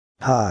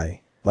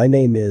Hi, my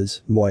name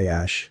is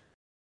Moyash.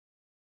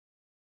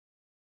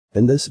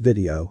 In this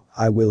video,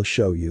 I will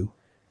show you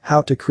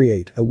how to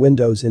create a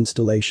Windows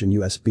installation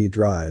USB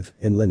drive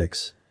in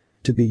Linux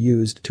to be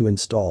used to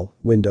install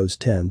Windows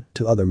 10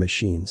 to other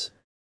machines.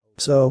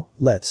 So,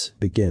 let's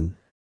begin.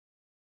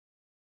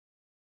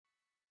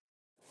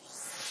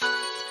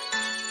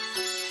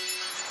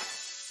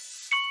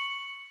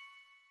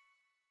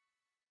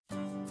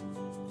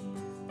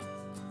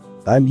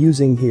 I'm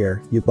using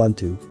here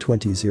Ubuntu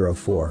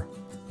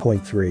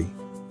 20.04.3.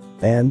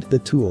 And the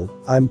tool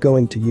I'm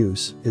going to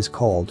use is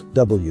called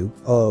woeusb.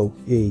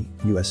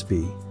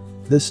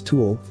 This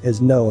tool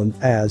is known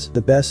as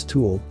the best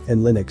tool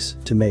in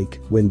Linux to make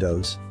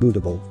Windows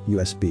bootable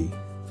USB.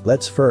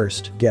 Let's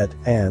first get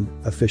an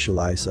official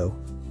ISO.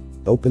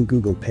 Open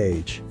Google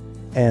page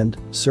and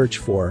search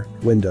for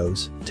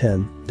Windows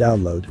 10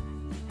 download.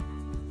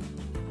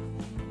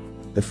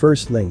 The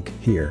first link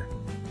here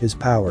is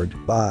powered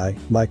by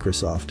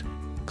Microsoft.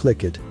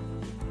 Click it.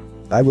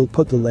 I will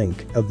put the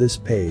link of this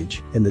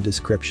page in the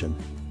description.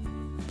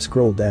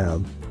 Scroll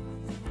down.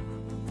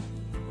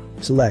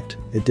 Select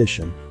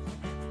Edition.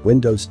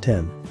 Windows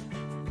 10.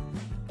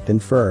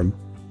 Confirm.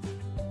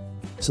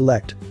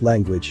 Select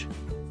Language.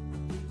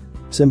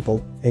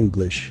 Simple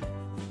English.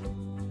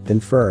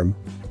 Confirm.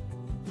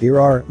 Here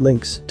are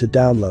links to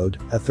download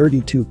a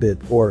 32-bit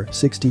or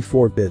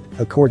 64-bit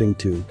according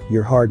to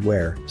your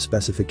hardware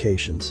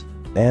specifications.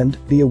 And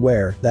be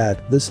aware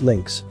that these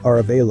links are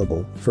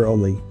available for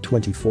only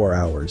 24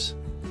 hours.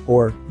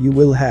 Or you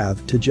will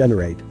have to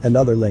generate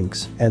another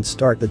links and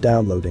start the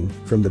downloading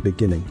from the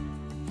beginning.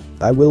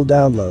 I will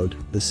download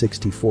the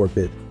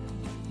 64-bit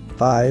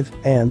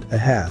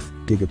 5.5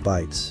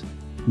 gigabytes.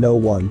 No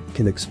one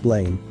can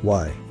explain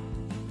why.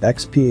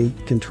 XP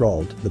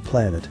controlled the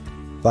planet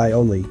by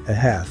only a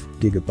half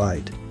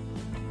gigabyte.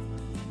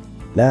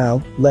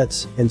 Now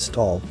let's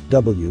install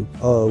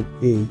woeusb.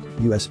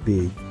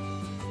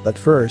 But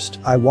first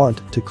I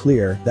want to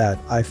clear that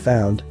I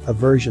found a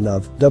version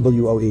of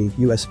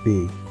woeusb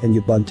in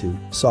Ubuntu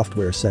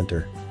Software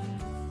Center.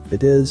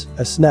 It is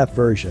a snap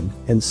version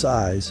in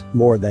size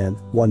more than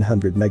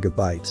 100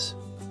 megabytes.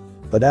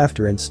 But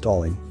after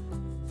installing,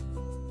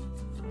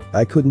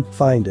 I couldn't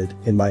find it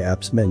in my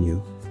apps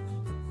menu.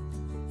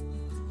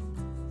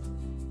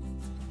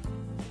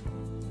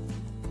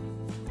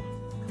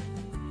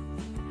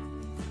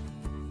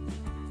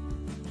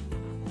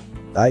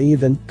 I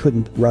even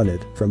couldn't run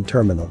it from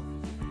terminal.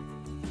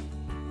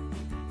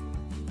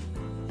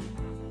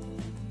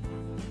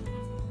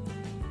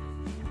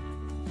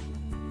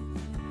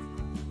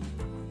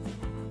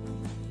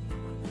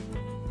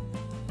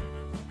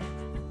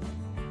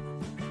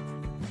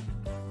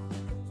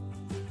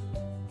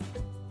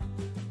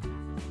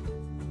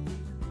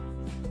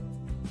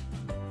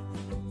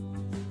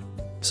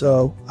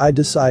 So, I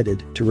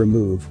decided to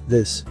remove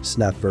this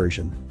snap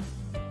version.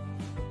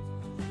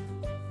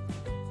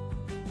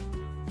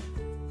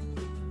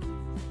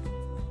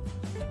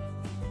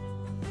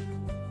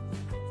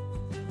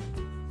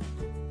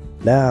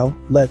 Now,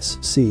 let's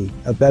see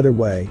a better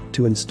way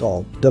to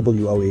install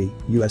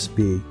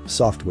woeusb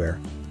software.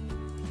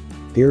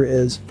 Here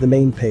is the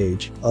main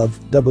page of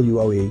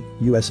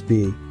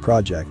woeusb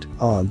project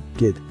on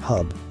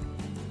GitHub.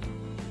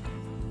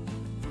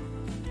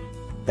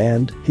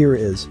 And here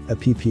is a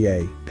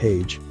PPA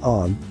page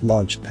on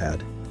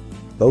Launchpad.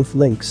 Both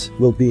links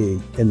will be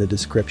in the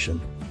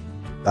description.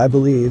 I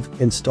believe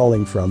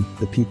installing from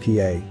the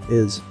PPA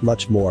is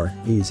much more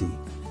easy.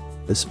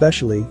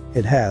 Especially,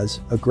 it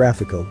has a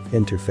graphical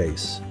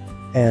interface.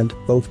 And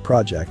both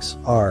projects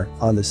are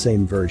on the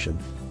same version.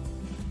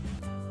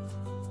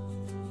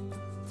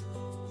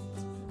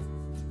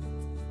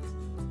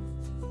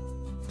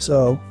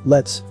 So,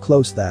 let's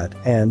close that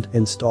and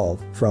install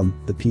from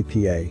the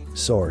PPA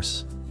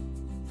source.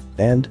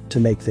 And to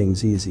make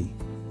things easy,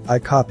 I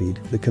copied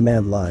the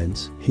command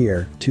lines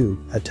here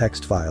to a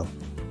text file.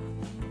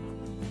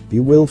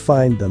 You will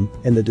find them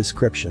in the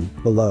description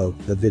below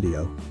the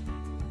video.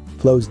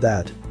 Close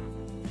that.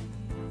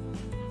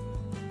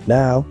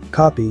 Now,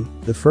 copy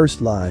the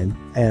first line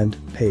and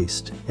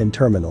paste in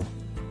terminal.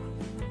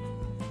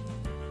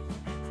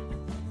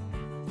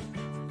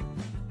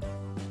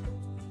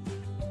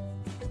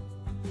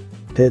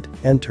 Hit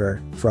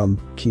enter from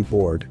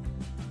keyboard.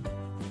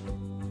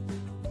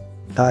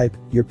 Type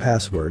your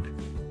password.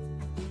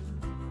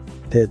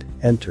 Hit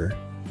enter.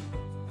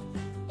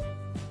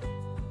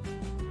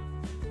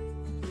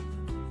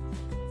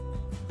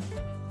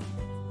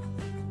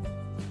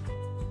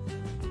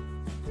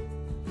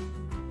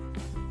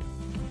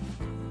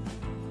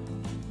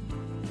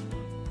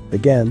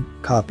 Again,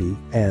 copy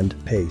and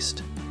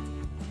paste.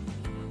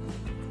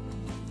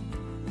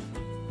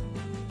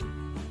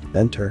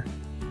 Enter.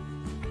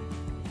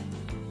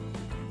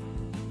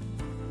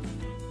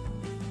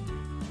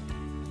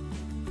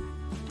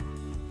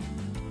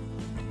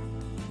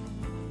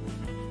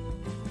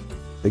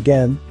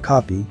 Again,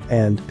 copy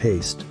and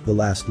paste the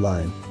last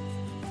line.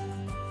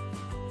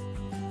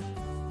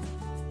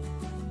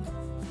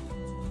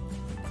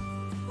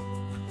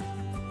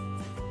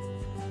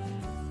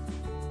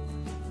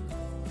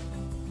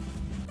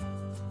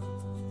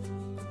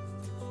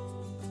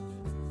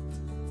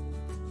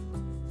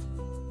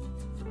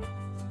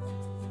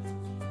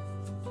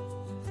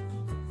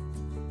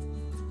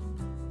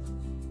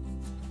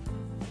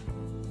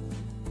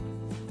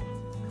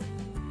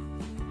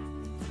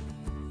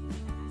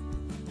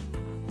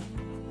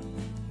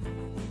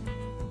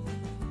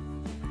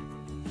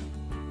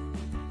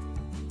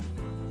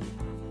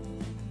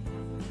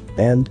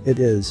 And it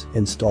is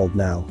installed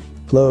now.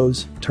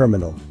 Close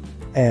terminal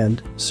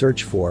and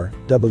search for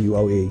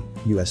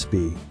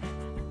woeusb.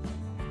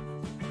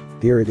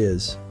 Here it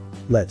is.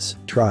 Let's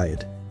try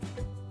it.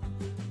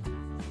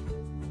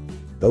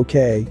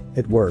 Okay,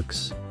 it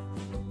works.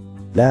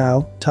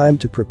 Now, time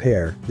to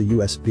prepare the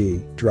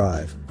USB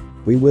drive.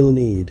 We will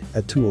need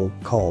a tool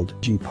called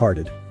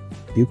GParted.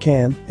 You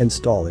can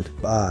install it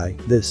by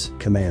this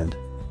command.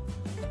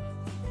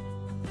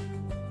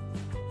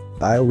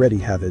 I already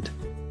have it.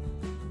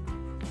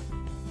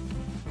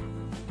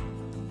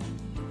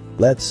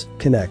 Let's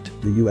connect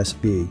the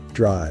USB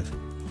drive.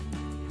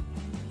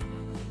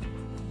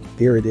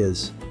 Here it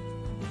is.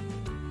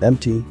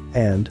 Empty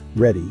and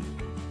ready.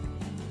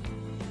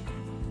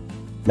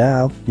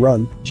 Now,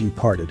 run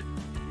GParted.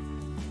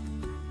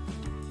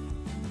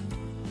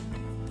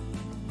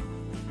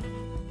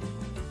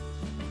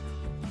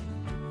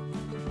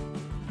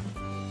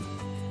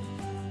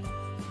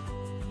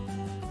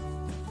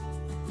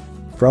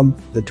 From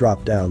the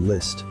drop-down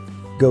list,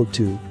 go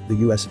to the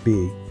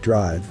USB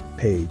drive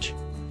page.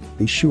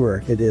 Be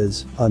sure it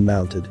is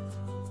unmounted.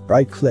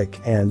 Right-click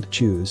and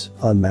choose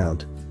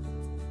Unmount.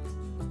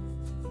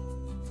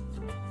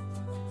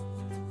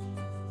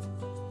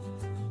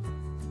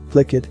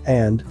 Click it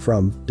and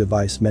from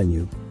Device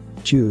menu,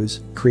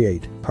 choose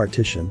Create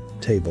Partition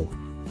Table.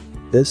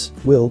 This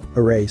will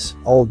erase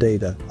all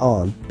data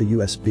on the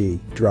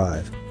USB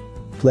drive.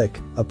 Click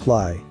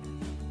Apply.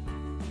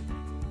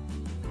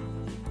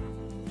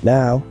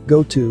 Now,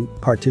 go to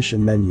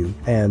Partition menu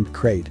and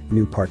create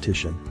new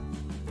partition.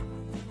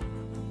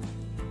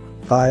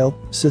 File,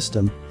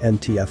 System,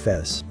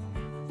 NTFS.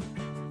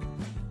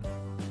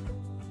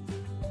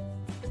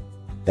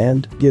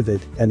 And give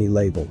it any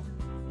label.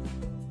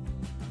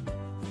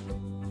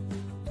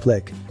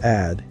 Click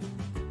Add.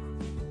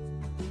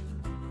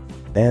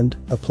 And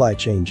apply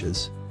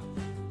changes.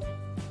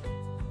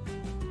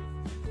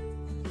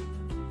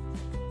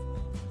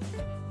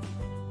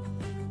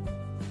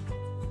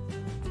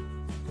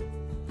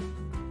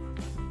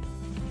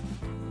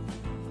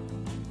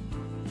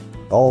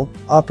 All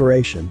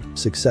operation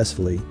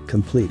successfully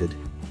completed.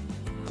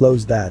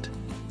 Close that.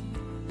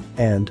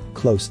 And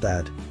close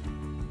that.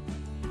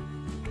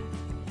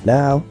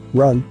 Now,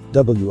 run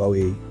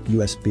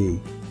woeusb.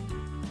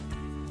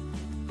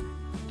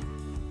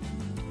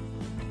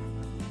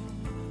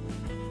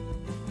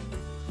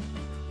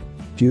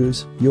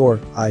 Choose your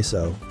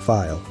ISO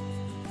file.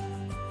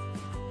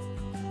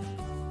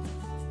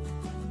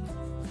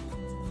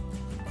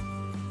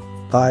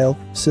 File,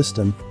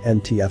 System,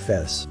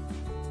 NTFS.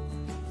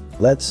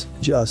 Let's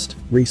just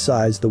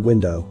resize the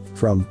window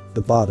from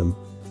the bottom.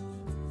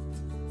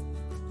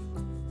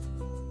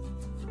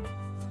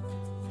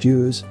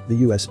 Choose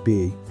the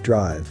USB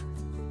drive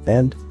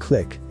and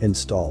click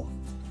Install.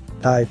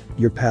 Type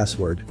your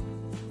password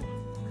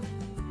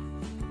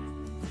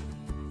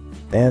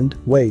and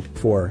wait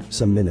for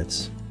some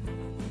minutes.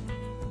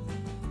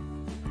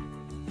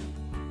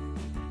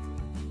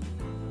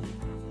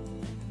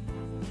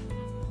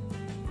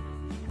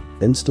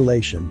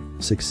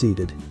 Installation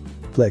succeeded.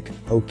 Click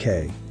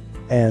OK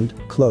and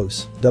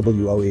close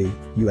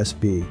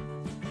woeusb.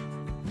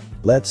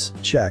 Let's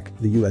check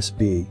the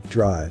USB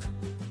drive.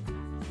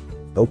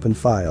 Open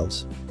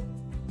Files.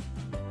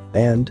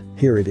 And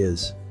here it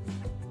is.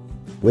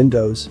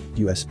 Windows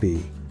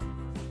USB.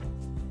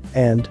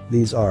 And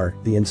these are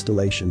the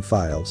installation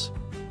files.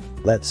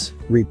 Let's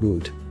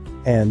reboot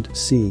and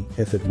see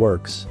if it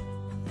works.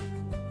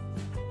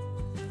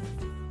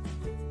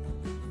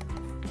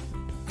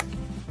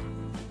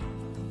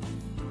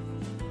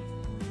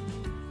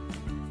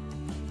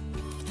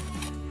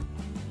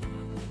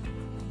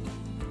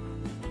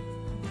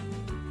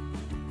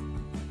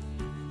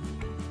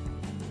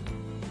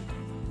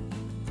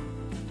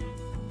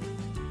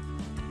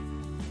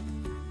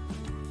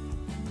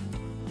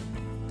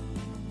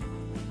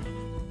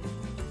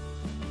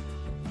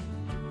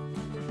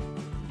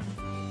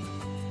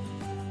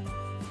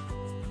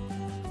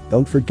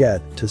 Don't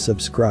forget to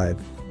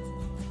subscribe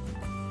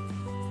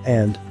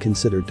and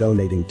consider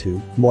donating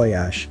to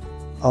Moyash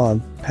on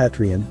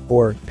Patreon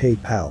or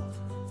PayPal.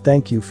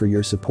 Thank you for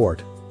your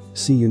support.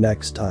 See you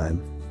next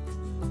time.